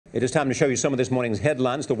It is time to show you some of this morning's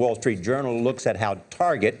headlines. The Wall Street Journal looks at how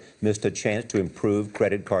Target missed a chance to improve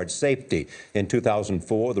credit card safety. In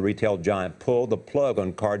 2004, the retail giant pulled the plug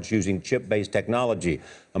on cards using chip-based technology.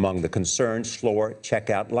 Among the concerns, slower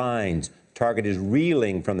checkout lines. Target is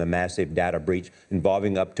reeling from the massive data breach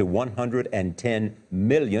involving up to 110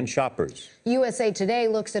 million shoppers. USA Today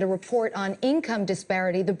looks at a report on income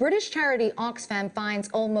disparity. The British charity Oxfam finds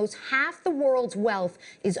almost half the world's wealth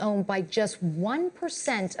is owned by just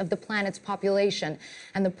 1% of the planet's population.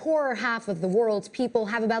 And the poorer half of the world's people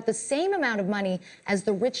have about the same amount of money as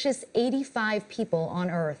the richest 85 people on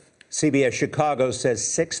Earth. CBS Chicago says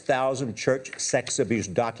 6,000 church sex abuse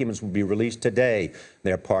documents will be released today.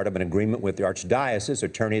 They're part of an agreement with the Archdiocese.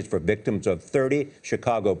 Attorneys for victims of 30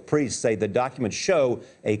 Chicago priests say the documents show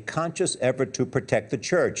a conscious effort to protect the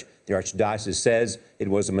church. The Archdiocese says it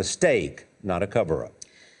was a mistake, not a cover-up.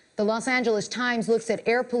 The Los Angeles Times looks at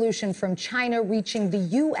air pollution from China reaching the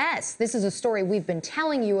U.S. This is a story we've been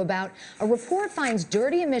telling you about. A report finds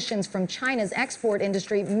dirty emissions from China's export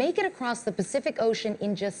industry make it across the Pacific Ocean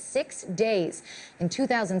in just 6 days. In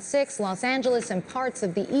 2006, Los Angeles and parts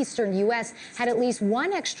of the eastern U.S. had at least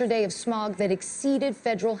one extra day of smog that exceeded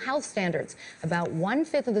federal health standards. About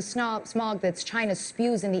 1/5 of the smog that China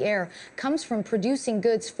spews in the air comes from producing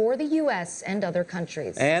goods for the U.S. and other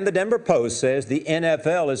countries. And the Denver Post says the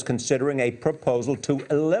NFL is considering a proposal to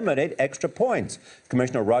eliminate extra points.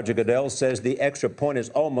 Commissioner Roger Goodell says the extra point is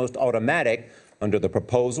almost automatic. Under the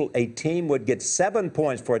proposal, a team would get 7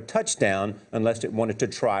 points for a touchdown unless it wanted to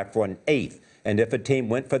try for an 8th. And if a team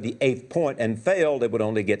went for the 8th point and failed, it would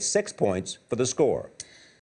only get 6 points for the score.